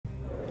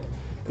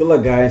Good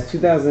luck, guys.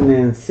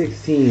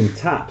 2016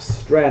 Topps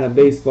Strata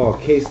Baseball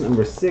case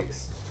number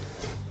 6.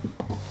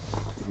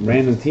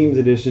 Random Teams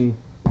Edition.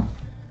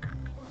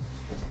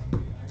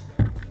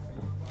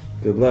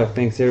 Good luck.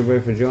 Thanks everybody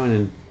for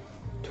joining.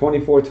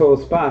 24 total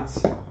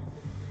spots.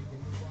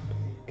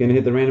 Gonna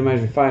hit the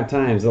randomizer 5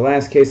 times. The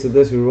last case of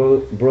this we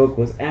broke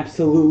was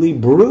absolutely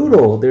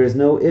brutal. There's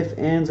no ifs,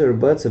 ands, or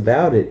buts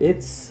about it.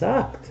 It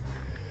sucked.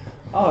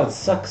 Oh, it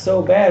sucked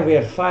so bad. We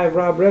had 5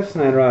 Rob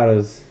Refsnyder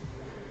autos.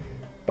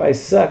 By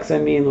sucks, I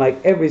mean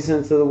like every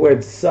sense of the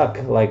word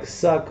suck. Like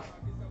suck,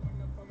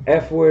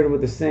 F word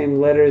with the same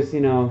letters,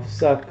 you know,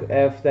 suck,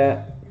 F,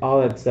 that,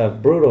 all that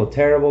stuff. Brutal,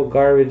 terrible,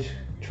 garbage,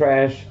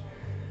 trash.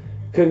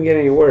 Couldn't get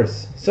any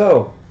worse.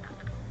 So,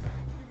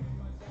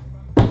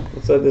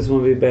 let's let this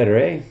one be better,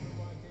 eh?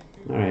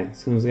 Alright,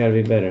 this one's gotta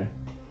be better.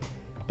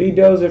 B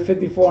Dozer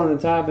 54 on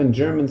the top and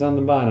Germans on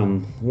the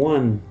bottom.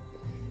 1,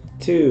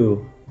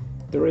 2,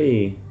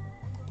 3,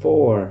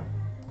 4,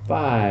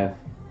 5.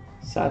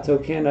 Sato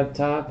Ken up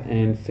top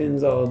and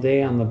Fins All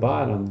Day on the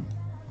bottom.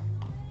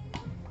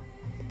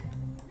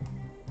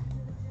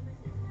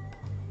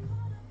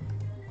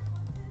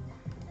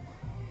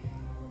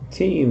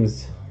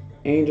 Teams: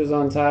 Angels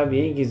on top,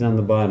 Yankees on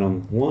the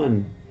bottom.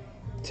 1,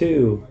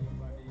 2,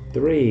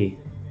 3,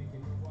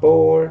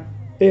 4.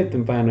 5th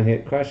and final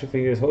hit. Cross your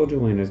fingers, hold your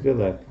winners. Good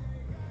luck.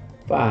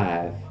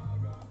 5.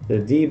 The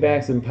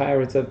D-backs and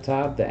Pirates up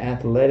top, the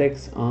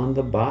Athletics on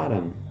the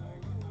bottom.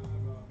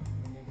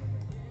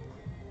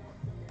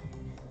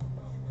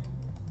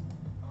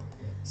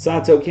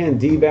 Sato Ken,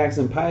 D-backs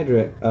and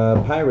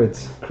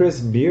Pirates.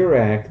 Chris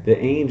Burak, the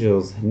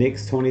Angels.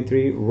 Knicks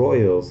 23,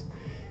 Royals.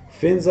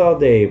 Fins All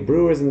Day,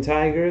 Brewers and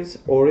Tigers.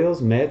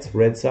 Orioles, Mets,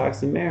 Red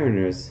Sox, and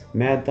Mariners.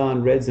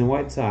 Marathon, Reds and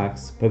White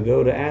Sox.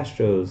 Pagoda,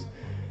 Astros.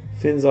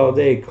 Fins All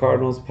Day,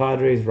 Cardinals,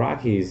 Padres,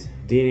 Rockies.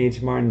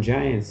 D&H Martin,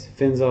 Giants.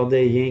 Fins All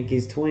Day,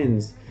 Yankees,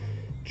 Twins.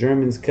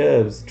 Germans,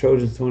 Cubs.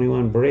 Trojans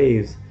 21,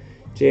 Braves.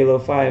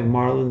 JLo 5,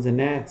 Marlins and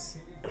Nats.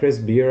 Chris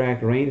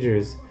Burak,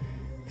 Rangers.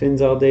 Fins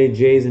All Day,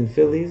 Jays and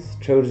Phillies.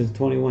 Trojans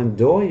 21,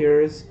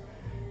 Doyers.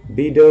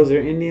 B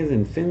Dozer, Indians,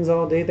 and Fins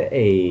All Day, the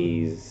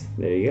A's.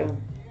 There you go.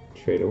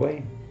 Straight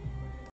away.